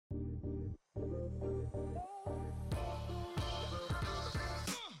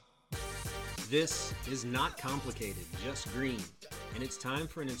This is not complicated, just green. And it's time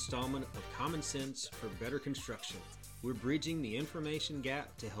for an installment of Common Sense for Better Construction. We're bridging the information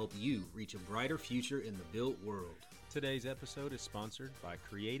gap to help you reach a brighter future in the built world. Today's episode is sponsored by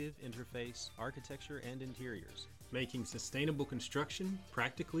Creative Interface Architecture and Interiors, making sustainable construction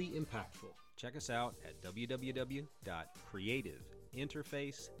practically impactful. Check us out at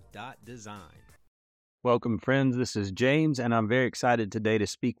www.creativeinterface.design. Welcome, friends. This is James, and I'm very excited today to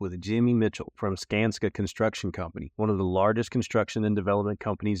speak with Jimmy Mitchell from Skanska Construction Company, one of the largest construction and development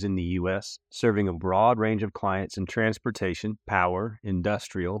companies in the U.S., serving a broad range of clients in transportation, power,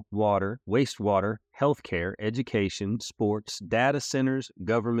 industrial, water, wastewater, healthcare, education, sports, data centers,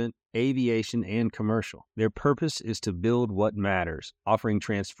 government, aviation, and commercial. Their purpose is to build what matters, offering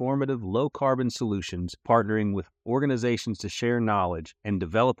transformative, low-carbon solutions, partnering with organizations to share knowledge, and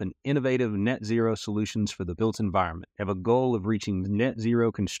develop an innovative net zero solutions for the built environment. They have a goal of reaching net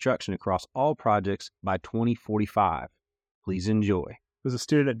zero construction across all projects by 2045. Please enjoy. Was a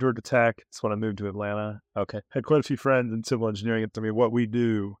student at Georgia Tech. That's when I moved to Atlanta. Okay. Had quite a few friends in civil engineering. I mean, what we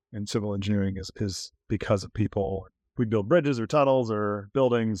do in civil engineering is because of people. We build bridges or tunnels or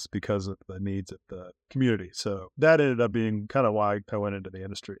buildings because of the needs of the community. So that ended up being kind of why I went into the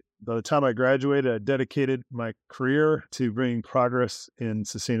industry. By the time I graduated, I dedicated my career to bringing progress in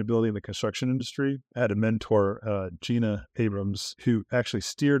sustainability in the construction industry. I had a mentor, Gina Abrams, who actually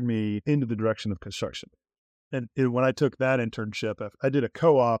steered me into the direction of construction. And when I took that internship, I did a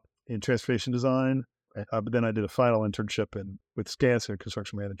co-op in transportation design, but then I did a final internship with Skanska,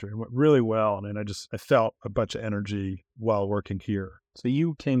 construction manager. It went really well, and I felt a bunch of energy while working here. So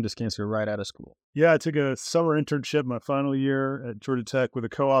you came to Skanska right out of school? Yeah, I took a summer internship my final year at Georgia Tech with a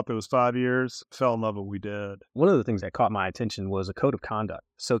co-op. It was 5 years. Fell in love with what we did. One of the things that caught my attention was a code of conduct.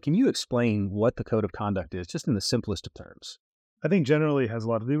 So can you explain what the code of conduct is, just in the simplest of terms? I think generally it has a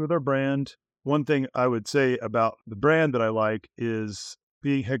lot to do with our brand. One thing I would say about the brand that I like is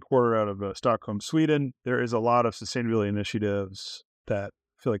being headquartered out of Stockholm, Sweden. There is a lot of sustainability initiatives that I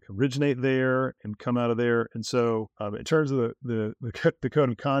feel like originate there and come out of there. And so in terms of the code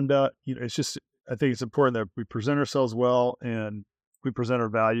of conduct, it's just, I think it's important that we present ourselves well and we present our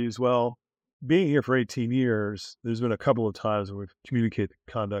values well. Being here for 18 years, there's been a couple of times where we've communicated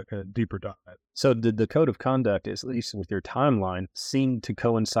conduct in a deeper dive. So did the code of conduct, at least with your timeline, seem to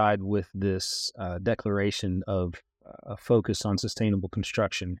coincide with this declaration of a focus on sustainable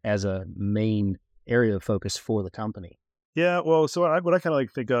construction as a main area of focus for the company? Yeah, well, so what I kind of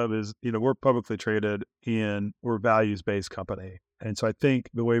like think of is, we're publicly traded and we're a values-based company. And so I think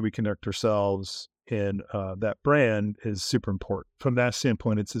the way we conduct ourselves in that brand is super important. From that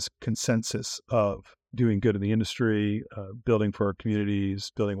standpoint, it's this consensus of doing good in the industry, building for our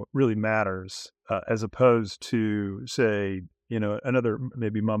communities, building what really matters, as opposed to, say, another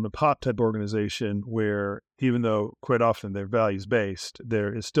maybe mom and pop type organization where even though quite often they're values based,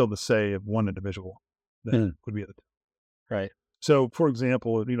 there is still the say of one individual that would be at the top. Right. So, for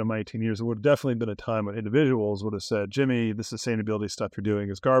example, my 18 years, there would have definitely been a time when individuals would have said, Jimmy, the sustainability stuff you're doing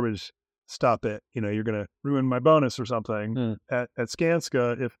is garbage. Stop it. You're going to ruin my bonus or something. At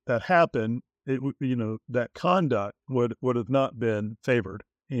Skanska, if that happened, it would, that conduct would have not been favored.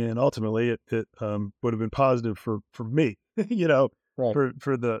 And ultimately, it would have been positive for me, right.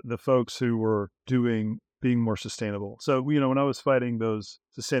 for the folks who were being more sustainable. So, when I was fighting those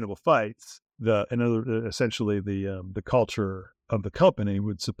sustainable fights, essentially the culture of the company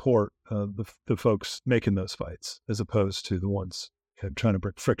would support the folks making those fights as opposed to the ones trying to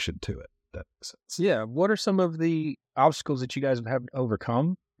bring friction to it. That makes sense. Yeah. What are some of the obstacles that you guys have had to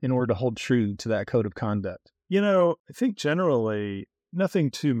overcome in order to hold true to that code of conduct? I think generally nothing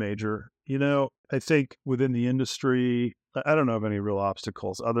too major. I think within the industry, I don't know of any real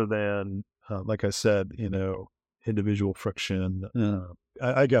obstacles other than, like I said, individual friction.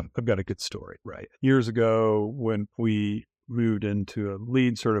 I've got a good story, right? Years ago, when we moved into a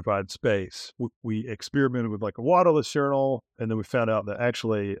LEED certified space, we experimented with like a waterless urinal, and then we found out that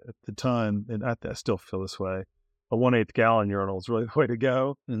actually at the time, and I still feel this way, a 1/8 gallon urinal is really the way to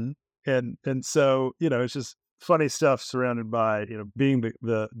go. Mm-hmm. And so, it's just funny stuff surrounded by, being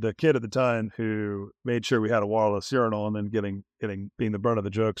the kid at the time who made sure we had a waterless urinal and then being the brunt of the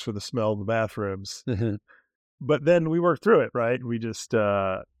jokes for the smell of the bathrooms. Mm-hmm. But then we worked through it, right? We just,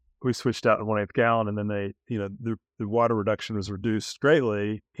 we switched out to 1/8 gallon, and then the water reduction was reduced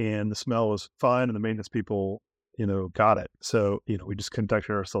greatly and the smell was fine, and the maintenance people, got it. So, we just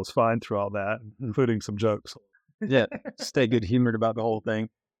conducted ourselves fine through all that, including some jokes. Yeah. Stay good humored about the whole thing.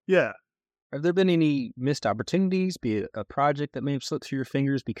 Yeah. Have there been any missed opportunities, be it a project that may have slipped through your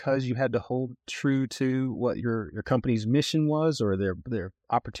fingers because you had to hold true to what your company's mission was, or there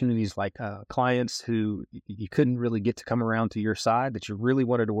opportunities like clients who you couldn't really get to come around to your side that you really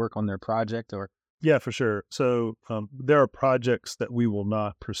wanted to work on their project? Or Yeah, for sure. So there are projects that we will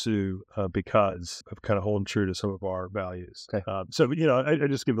not pursue because of kind of holding true to some of our values. Okay. So, I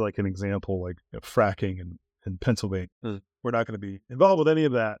just give like an example, like fracking in Pennsylvania. We're not going to be involved with any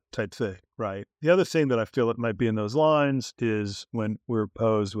of that type thing, right? The other thing that I feel it might be in those lines is when we're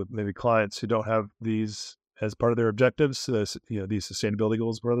posed with maybe clients who don't have these as part of their objectives, these sustainability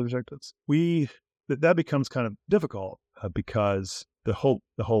goals for other objectives, that becomes kind of difficult because the whole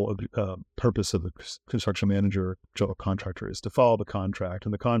purpose of the construction manager, general contractor, is to follow the contract,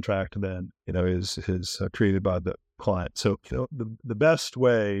 and the contract then is created by the client. So the best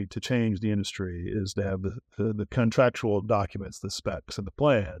way to change the industry is to have the contractual documents, the specs, and the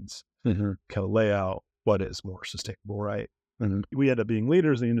plans kind of lay out what is more sustainable, right? We end up being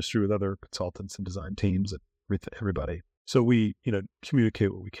leaders in the industry with other consultants and design teams and everybody. So we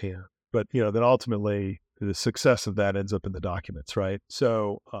communicate what we can, but then ultimately the success of that ends up in the documents, right?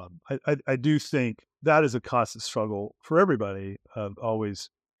 So I do think that is a constant struggle for everybody of always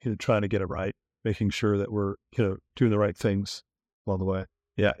trying to get it right, making sure that we're doing the right things along the way.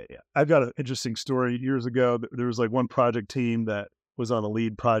 Yeah. I've got an interesting story. Years ago, there was like one project team that was on a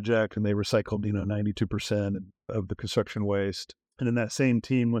lead project, and they recycled 92% of the construction waste. And then that same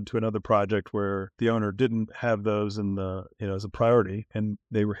team went to another project where the owner didn't have those in the as a priority, and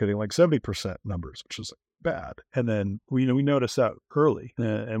they were hitting like 70% numbers, which was bad. And then we noticed that early,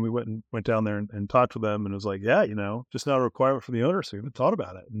 and we went down there and talked with them, and it was like, just not a requirement for the owner, so we haven't thought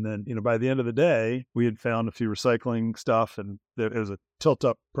about it. And then by the end of the day, we had found a few recycling stuff, and it was a tilt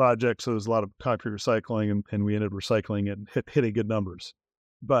up project, so there was a lot of concrete recycling, and we ended up recycling it and hitting good numbers.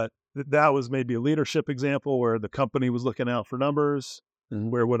 But that was maybe a leadership example where the company was looking out for numbers,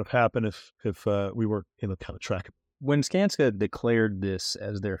 where it would have happened if we were kind of tracking. When Skanska declared this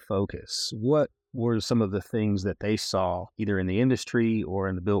as their focus, what were some of the things that they saw either in the industry or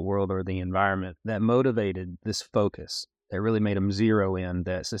in the built world or the environment that motivated this focus, that really made them zero in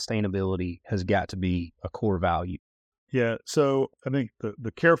that sustainability has got to be a core value? Yeah. So I think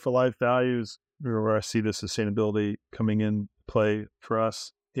the Care for Life values are where I see the sustainability coming in play for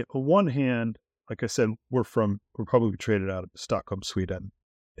us. On one hand, like I said, we're probably traded out of Stockholm, Sweden.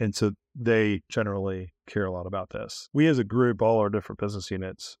 And so they generally care a lot about this. We as a group, all our different business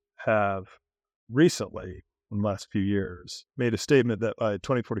units, have recently, in the last few years, made a statement that by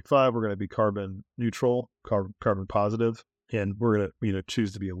 2045, we're going to be carbon neutral, carbon positive, and we're going to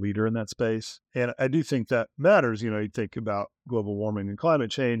choose to be a leader in that space. And I do think that matters. You think about global warming and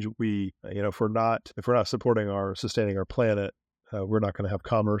climate change. We, if we're not supporting sustaining our planet, we're not going to have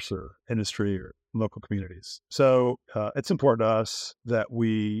commerce or industry or local communities. So it's important to us that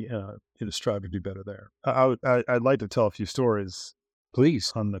we strive to do better there. I'd like to tell a few stories,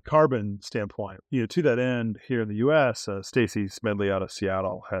 please, on the carbon standpoint. To that end, here in the U.S., Stacy Smedley out of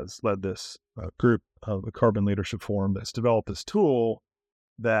Seattle has led this group of the Carbon Leadership Forum that's developed this tool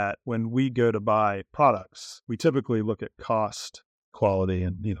that when we go to buy products, we typically look at cost, quality,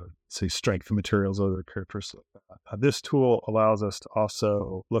 and say strength of materials, other characteristics like that. This tool allows us to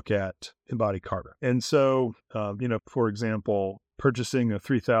also look at embodied carbon. And so, for example, purchasing a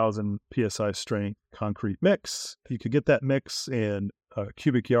 3,000 psi strength concrete mix, you could get that mix, and a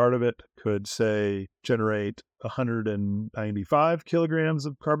cubic yard of it could, say, generate 195 kilograms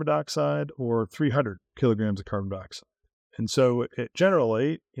of carbon dioxide or 300 kilograms of carbon dioxide. And so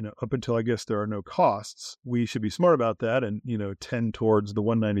generally, up until I guess there are no costs, we should be smart about that and, tend towards the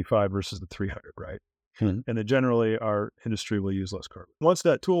 195 versus the 300, right? And then generally our industry will use less carbon. Once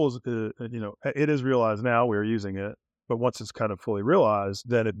that tool is, it is realized now, we're using it, but once it's kind of fully realized,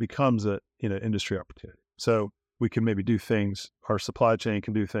 then it becomes a, industry opportunity. So we can maybe do things, our supply chain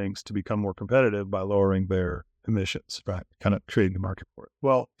can do things to become more competitive by lowering their emissions, right? Kind of creating the market for it.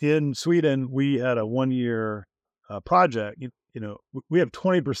 Well, in Sweden, we had a 1-year project. We have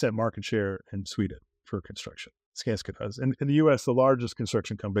 20% market share in Sweden for construction. Skanska does. And in the U.S., the largest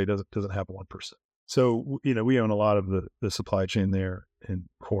construction company doesn't have 1%. So, we own a lot of the supply chain there and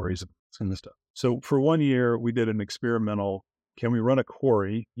quarries and this stuff. So for 1 year, we did an experimental, can we run a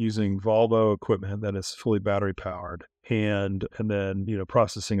quarry using Volvo equipment that is fully battery powered and then,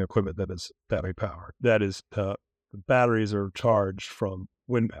 processing equipment that is battery powered. That is, the batteries are charged from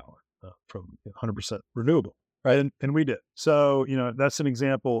wind power, from 100% renewable. Right. And we did. So, that's an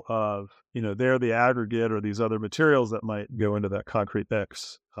example of, they're the aggregate or these other materials that might go into that concrete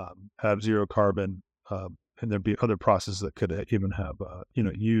mix, have zero carbon, and there'd be other processes that could even have,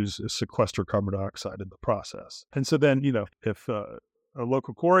 use sequester carbon dioxide in the process. And so then, if a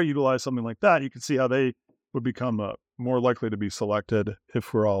local quarry utilized something like that, you can see how they would become more likely to be selected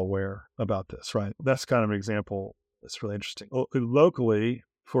if we're all aware about this, right? That's kind of an example that's really interesting. Locally,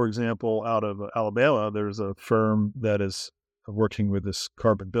 for example, out of Alabama, there's a firm that is working with this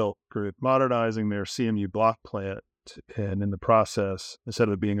Carbon Built group, modernizing their CMU block plant. And in the process, instead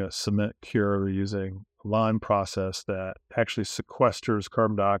of it being a cement cure, they're using a lime process that actually sequesters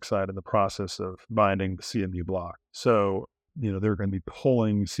carbon dioxide in the process of binding the CMU block. So, they're going to be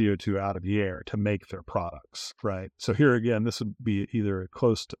pulling CO2 out of the air to make their products, right? So here again, this would be either a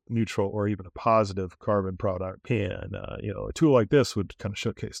close to neutral or even a positive carbon product. And, a tool like this would kind of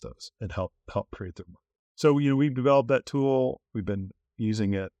showcase those and help create them. So, we've developed that tool. We've been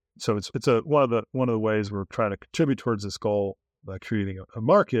using it. So it's one of the ways we're trying to contribute towards this goal by creating a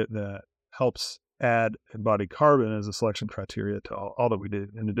market that helps add embodied carbon as a selection criteria to all that we do,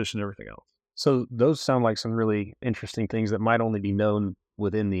 in addition to everything else. So those sound like some really interesting things that might only be known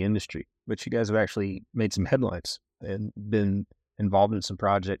within the industry, but you guys have actually made some headlines and been involved in some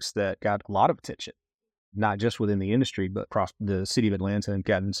projects that got a lot of attention, not just within the industry, but across the city of Atlanta, and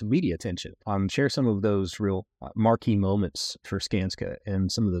gotten some media attention. Share some of those real marquee moments for Skanska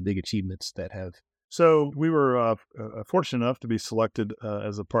and some of the big achievements that have. So we were fortunate enough to be selected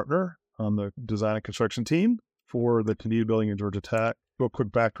as a partner on the design and construction team for the Candida building in Georgia Tech. Real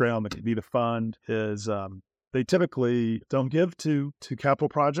quick background, the Candida Fund is they typically don't give to capital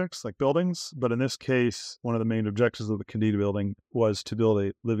projects like buildings, but in this case, one of the main objectives of the Candida building was to build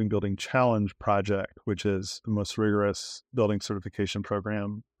a Living Building Challenge project, which is the most rigorous building certification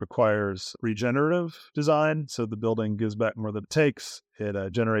program. Requires regenerative design, so the building gives back more than it takes.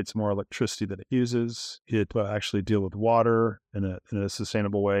 It generates more electricity than it uses. It actually deal with water in a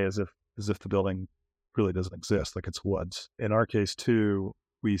sustainable way, as if the building really doesn't exist, like it's woods. In our case, too,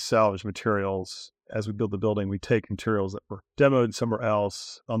 we salvage materials. As we build the building, we take materials that were demoed somewhere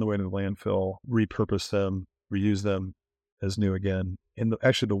else on the way to the landfill, repurpose them, reuse them as new again. And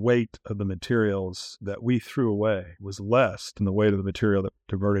actually, the weight of the materials that we threw away was less than the weight of the material that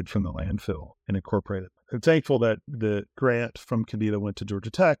diverted from the landfill and incorporated. I'm thankful that the grant from Candida went to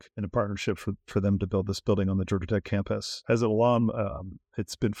Georgia Tech in a partnership for them to build this building on the Georgia Tech campus. As an alum,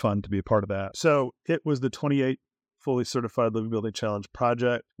 it's been fun to be a part of that. So it was the 28th fully certified Living Building Challenge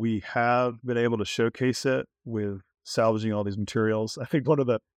project. We have been able to showcase it with salvaging all these materials. I think one of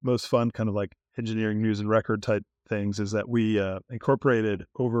the most fun kind of like engineering news and record type things is that we incorporated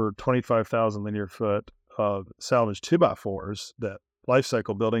over 25,000 linear foot of salvaged 2x4s that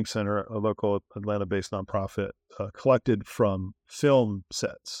Lifecycle Building Center, a local Atlanta-based nonprofit, collected from film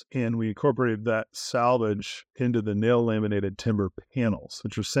sets. And we incorporated that salvage into the nail laminated timber panels,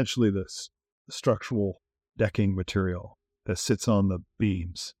 which are essentially this structural decking material that sits on the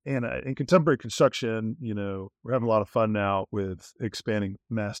beams. And in contemporary construction, we're having a lot of fun now with expanding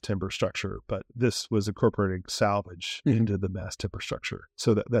mass timber structure, but this was incorporating salvage into the mass timber structure.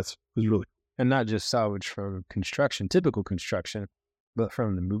 So that was really. And not just salvage from construction, typical construction, but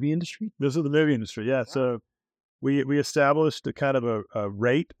from the movie industry? This is the movie industry, yeah. Wow. So we established a kind of a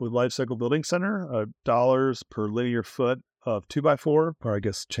rate with Lifecycle Building Center, dollars per linear foot of 2x4, or I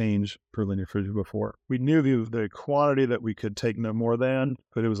guess change per linear foot 2x4. We knew the quantity that we could take no more than,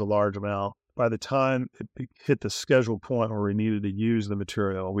 but it was a large amount. By the time it hit the scheduled point where we needed to use the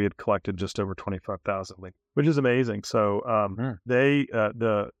material, we had collected just over 25,000, which is amazing. So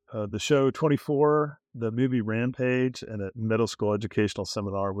the show 24, the movie Rampage, and a middle school educational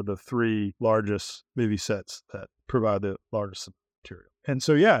seminar were the three largest movie sets that provide the largest material. And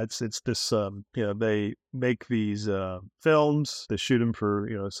so, yeah, it's this, they make these films, they shoot them for,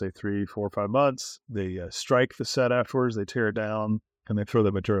 say 3, 4, 5 months. They strike the set afterwards, they tear it down, and they throw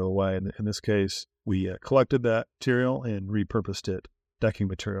that material away. And in this case, we collected that material and repurposed it, decking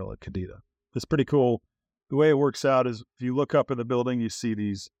material at Candida. It's pretty cool. The way it works out is if you look up in the building, you see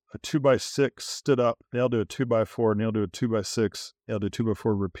a 2x6 stood up. They'll do a 2x4, and they'll do a 2x6. They'll do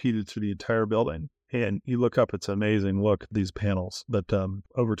 2x4 repeated through the entire building. And you look up, it's an amazing look at these panels. But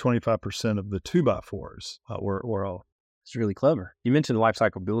over 25% of the 2x4s were all. It's really clever. You mentioned the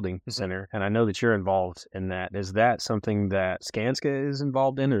Lifecycle Building Center, and I know that you're involved in that. Is that something that Skanska is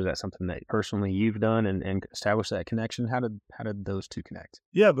involved in, or is that something that personally you've done and established that connection? How did those two connect?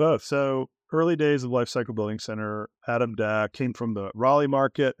 Yeah, both. So early days of Lifecycle Building Center, Adam Dack came from the Raleigh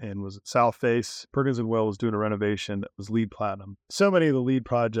market and was at South Face. Perkins & Will was doing a renovation that was LEED Platinum. So many of the LEED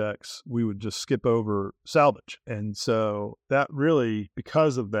projects, we would just skip over salvage. And so that really,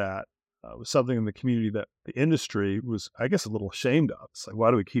 because of that, was something in the community that the industry was, I guess, a little ashamed of. It's like,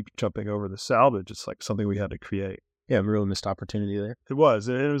 why do we keep jumping over the salvage? It's like something we had to create. Yeah, real missed opportunity there. It was.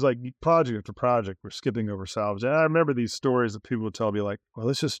 And it was like project after project, we're skipping over salvage. And I remember these stories that people would tell me like, well,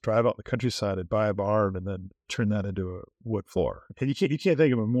 let's just drive out in the countryside and buy a barn and then turn that into a wood floor. And you can't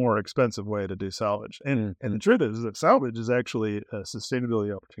think of a more expensive way to do salvage. And the truth is that salvage is actually a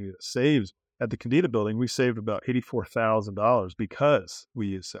sustainability opportunity that saves. At the Candida building, we saved about $84,000 because we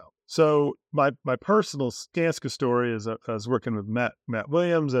use salvage. So my personal Skanska story is I was working with Matt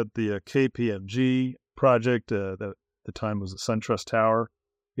Williams at the KPMG project that at the time was the SunTrust Tower.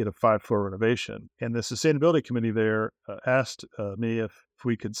 We had a 5-floor renovation. And the sustainability committee there asked me if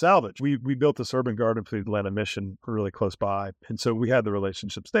we could salvage. We built this urban garden for the Atlanta Mission really close by. And so we had the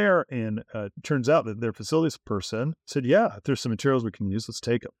relationships there. And it turns out that their facilities person said, yeah, if there's some materials we can use, let's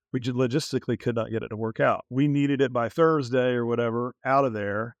take them. We logistically could not get it to work out. We needed it by Thursday or whatever out of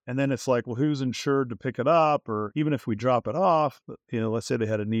there. And then it's like, well, who's insured to pick it up? Or even if we drop it off, let's say they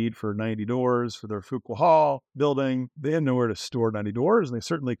had a need for 90 doors for their Fuqua Hall building. They had nowhere to store 90 doors, and they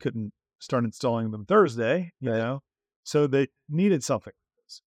certainly couldn't start installing them Thursday, So they needed something.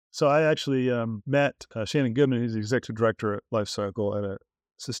 So I actually met Shannon Goodman, who's the executive director at Lifecycle, at a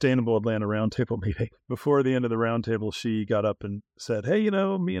Sustainable Atlanta Roundtable meeting. Before the end of the roundtable, she got up and said, hey,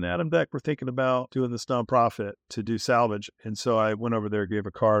 me and Adam Beck were thinking about doing this nonprofit to do salvage. And so I went over there, gave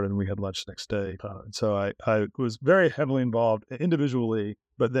a card, and we had lunch the next day. And so I was very heavily involved individually,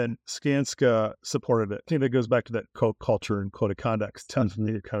 but then Skanska supported it. I think that goes back to that culture and code of conduct kind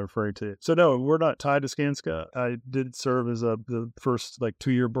of referring to. So no, we're not tied to Skanska. I did serve as the first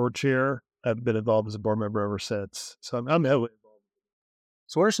 2-year board chair. I've been involved as a board member ever since. So I'm heavily involved.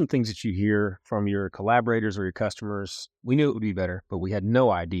 So what are some things that you hear from your collaborators or your customers? We knew it would be better, but we had no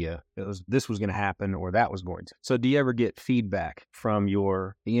idea this was going to happen or that was going to. So do you ever get feedback from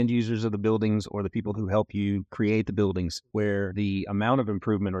the end users of the buildings or the people who help you create the buildings where the amount of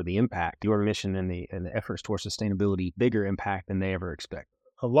improvement or the impact, your mission and the efforts towards sustainability, bigger impact than they ever expect?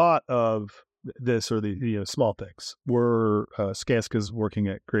 A lot of this are the small things. Skanska's working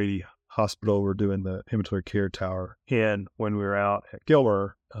at Grady Hospital. We're doing the ambulatory care tower. And when we were out at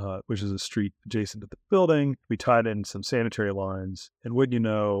Gilmer, which is a street adjacent to the building, we tied in some sanitary lines. And wouldn't you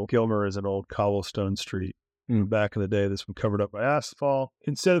know, Gilmer is an old cobblestone street. Back in the day, this was covered up by asphalt.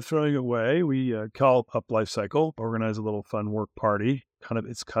 Instead of throwing it away, we call up Lifecycle, organize a little fun work party.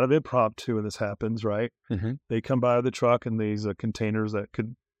 It's kind of impromptu when this happens, right? Mm-hmm. They come by with the truck and these containers that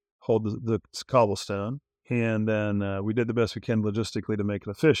could hold the cobblestone. And then we did the best we can logistically to make it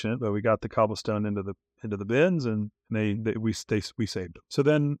efficient, but we got the cobblestone into the bins, and we saved them. So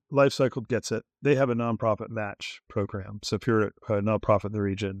then Lifecycle gets it. They have a nonprofit match program. So if you're a nonprofit in the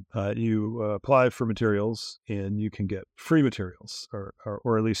region, you apply for materials, and you can get free materials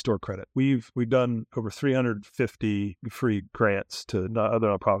or at least store credit. We've done over 350 free grants to other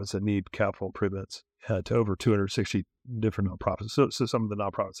nonprofits that need capital improvements to over 260 different nonprofits. So some of the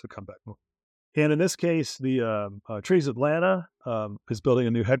nonprofits have come back more. And in this case, the Trees Atlanta is building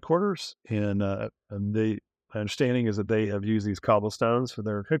a new headquarters, and my understanding is that they have used these cobblestones for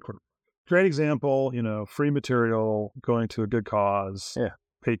their headquarters. Great example, free material going to a good cause. Yeah,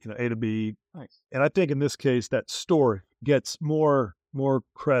 paid, A to B. Nice. And I think in this case, that story gets more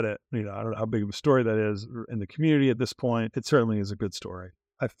credit. I don't know how big of a story that is in the community at this point. It certainly is a good story.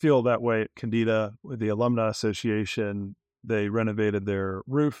 I feel that way at Candida with the Alumni Association. They renovated their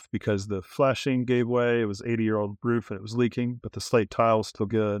roof because the flashing gave way. It was an 80-year-old roof and it was leaking, but the slate tile was still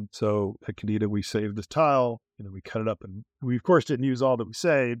good. So at Candida, we saved this tile. We cut it up, and we, of course, didn't use all that we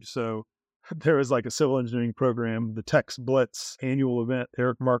saved. So there was a civil engineering program, the Tex Blitz annual event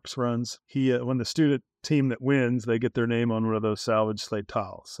Eric Marks runs. When the student team that wins, they get their name on one of those salvaged slate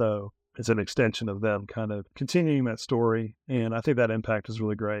tiles. So it's an extension of them kind of continuing that story. And I think that impact is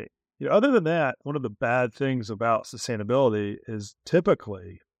really great. Other than that, one of the bad things about sustainability is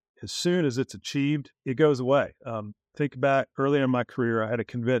typically, as soon as it's achieved, it goes away. Think back earlier in my career, I had to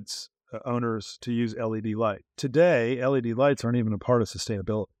convince owners to use LED light. Today, LED lights aren't even a part of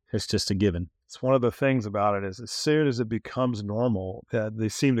sustainability. It's just a given. It's one of the things about it is as soon as it becomes normal, they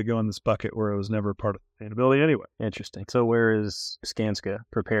seem to go in this bucket where it was never part of sustainability anyway. Interesting. So where is Skanska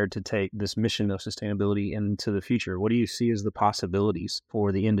prepared to take this mission of sustainability into the future? What do you see as the possibilities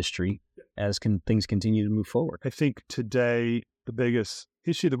for the industry as things continue to move forward? I think today the biggest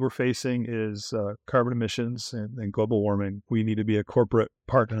issue that we're facing is carbon emissions and global warming. We need to be a corporate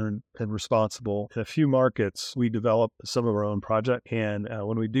partner and responsible. In a few markets, we develop some of our own project. And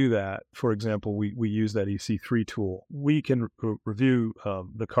when we do that, for example, we use that EC3 tool. We can review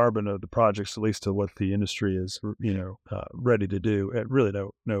the carbon of the projects, at least to what the industry is, ready to do at really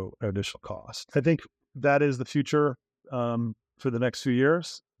no additional cost. I think that is the future for the next few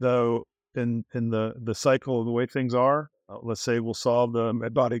years, though. In the cycle of the way things are, let's say we'll solve the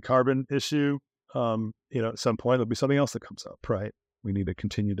embodied carbon issue. At some point there'll be something else that comes up, right? We need to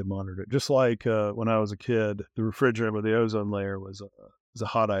continue to monitor it. Just like when I was a kid, the refrigerant with the ozone layer was a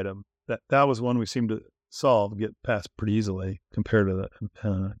hot item. That was one we seemed to solve, get past pretty easily compared to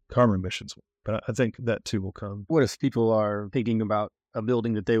the carbon emissions. But I think that too will come. What if people are thinking about a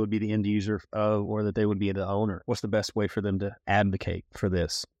building that they would be the end user of, or that they would be the owner? What's the best way for them to advocate for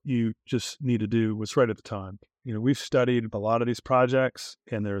this? You just need to do what's right at the time. We've studied a lot of these projects,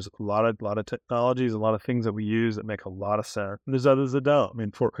 and there's a lot of technologies, a lot of things that we use that make a lot of sense. And there's others that don't.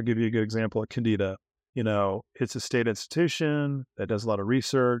 I'll give you a good example at Candida. It's a state institution that does a lot of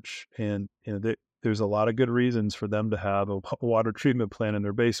research, and there's a lot of good reasons for them to have a water treatment plant in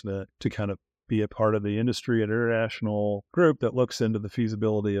their basement to kind of be a part of the industry and international group that looks into the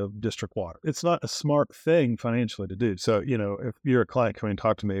feasibility of district water. It's not a smart thing financially to do. So, if you're a client coming and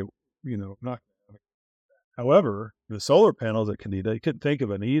talk to me, not. However, the solar panels at Candida, you couldn't think of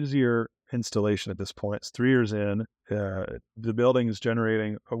an easier installation at this point. It's 3 years in. The building is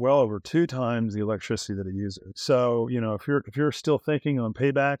generating well over 2 times the electricity that it uses. So, if you're still thinking on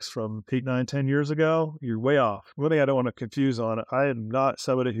paybacks from 8, 9, 10 years ago, you're way off. One thing I don't want to confuse on, I am not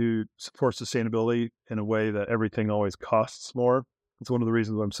somebody who supports sustainability in a way that everything always costs more. It's one of the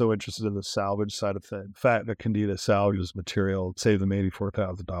reasons I'm so interested in the salvage side of things. The fact that Candida salvages material saved them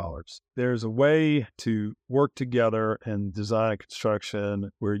 $84,000. There's a way to work together and design construction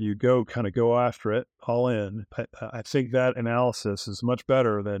where you go after it all in. I think that analysis is much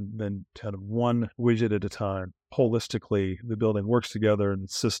better than kind of one widget at a time. Holistically, the building works together and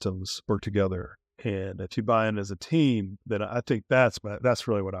systems work together. And if you buy in as a team, then I think that's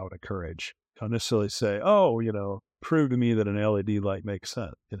really what I would encourage. I don't necessarily say, prove to me that an LED light makes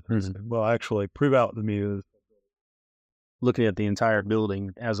sense. Well, actually, prove out to me that. Looking at the entire building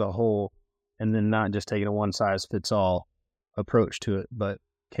as a whole, and then not just taking a one-size-fits-all approach to it, but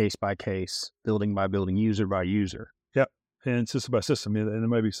case by case, building by building, user by user. Yep, and system by system. And there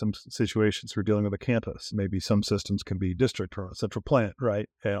might be some situations we're dealing with a campus. Maybe some systems can be district or a central plant, right?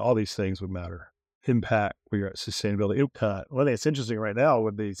 And all these things would matter. Impact, where you're at sustainability. One thing that's interesting right now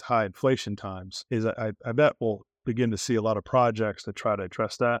with these high inflation times is I bet we'll begin to see a lot of projects that try to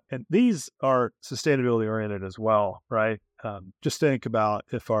address that. And these are sustainability oriented as well, right? Just think about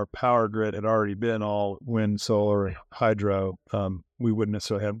if our power grid had already been all wind, solar, hydro, we wouldn't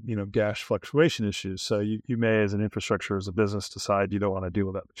necessarily have, gas fluctuation issues. So you may, as an infrastructure, as a business, decide you don't want to deal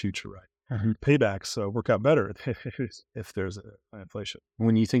with that in the future, right? Paybacks work out better if there's inflation.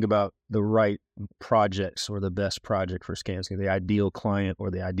 When you think about the right projects or the best project for Skanska, the ideal client or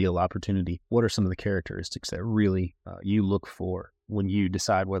the ideal opportunity, what are some of the characteristics that really you look for when you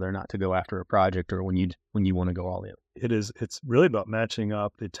decide whether or not to go after a project or when you want to go all in? It's really about matching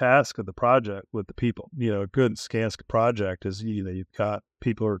up the task of the project with the people. A good Skanska project is, you've got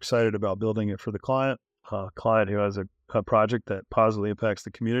people who are excited about building it for the client who has a project that positively impacts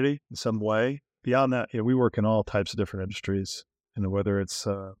the community in some way. Beyond that, we work in all types of different industries, whether it's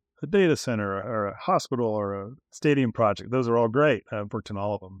a data center or a hospital or a stadium project. Those are all great. I've worked in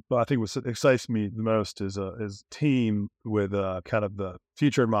all of them. But I think what excites me the most is a team with kind of the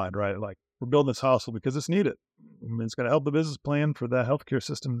future in mind, right? Like, we're building this hospital because it's needed. It's going to help the business plan for the healthcare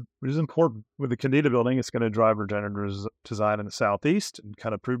system, which is important. With the Candida building, it's going to drive regenerative design in the Southeast and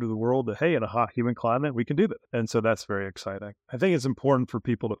kind of prove to the world that, hey, in a hot human climate, we can do that. And so that's very exciting. I think it's important for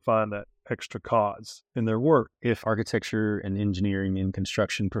people to find that extra cause in their work. If architecture and engineering and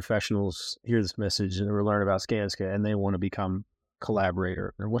construction professionals hear this message and learn about Skanska and they want to become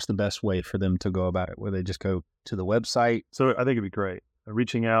collaborator, or what's the best way for them to go about it? Where they just go to the website? So I think it'd be great.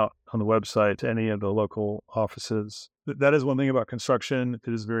 Reaching out on the website to any of the local offices. That is one thing about construction.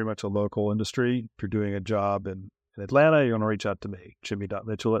 It is very much a local industry. If you're doing a job in Atlanta, you want to reach out to me,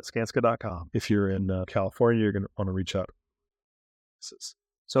 jimmy.mitchell@skanska.com. If you're in California, you're going to want to reach out.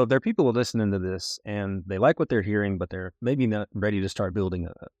 So if there are people listening to this and they like what they're hearing, but they're maybe not ready to start building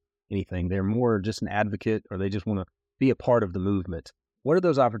anything, they're more just an advocate, or they just want to be a part of the movement. What are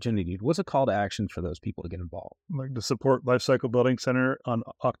those opportunities? What's a call to action for those people to get involved? Like the Support Lifecycle Building Center on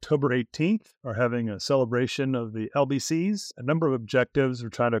October 18th are having a celebration of the LBCs. A number of objectives we're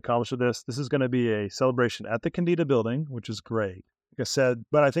trying to accomplish with this. This is going to be a celebration at the Candida building, which is great. Like I said,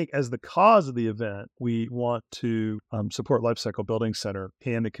 but I think as the cause of the event, we want to support Lifecycle Building Center.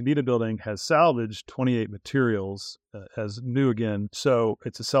 And the Candida building has salvaged 28 materials as new again. So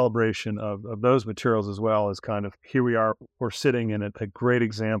it's a celebration of those materials as well as kind of here we are, we're sitting in a great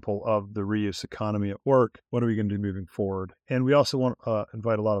example of the reuse economy at work. What are we going to do moving forward? And we also want to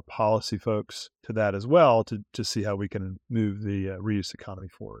invite a lot of policy folks to that as well to see how we can move the reuse economy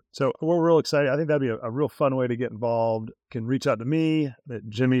forward. So we're real excited. I think that'd be a real fun way to get involved. You can reach out to me at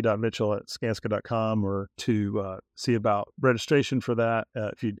jimmy.mitchell@skanska.com or to see about registration for that.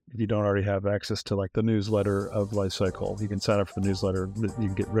 If you don't already have access to like the newsletter of Lifecycle, you can sign up for the newsletter. You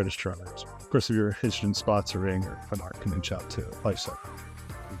can get registered on it. Of course, if you're interested in sponsoring or whatnot, you can reach out to Lifecycle.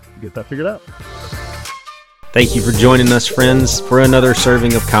 Get that figured out. Thank you for joining us, friends, for another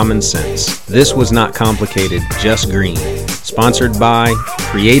serving of common sense. This was not complicated, just green. Sponsored by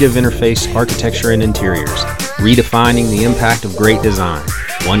Creative Interface Architecture and Interiors, redefining the impact of great design,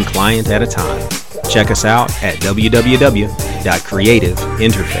 one client at a time. Check us out at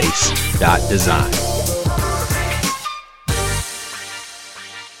www.creativeinterface.design.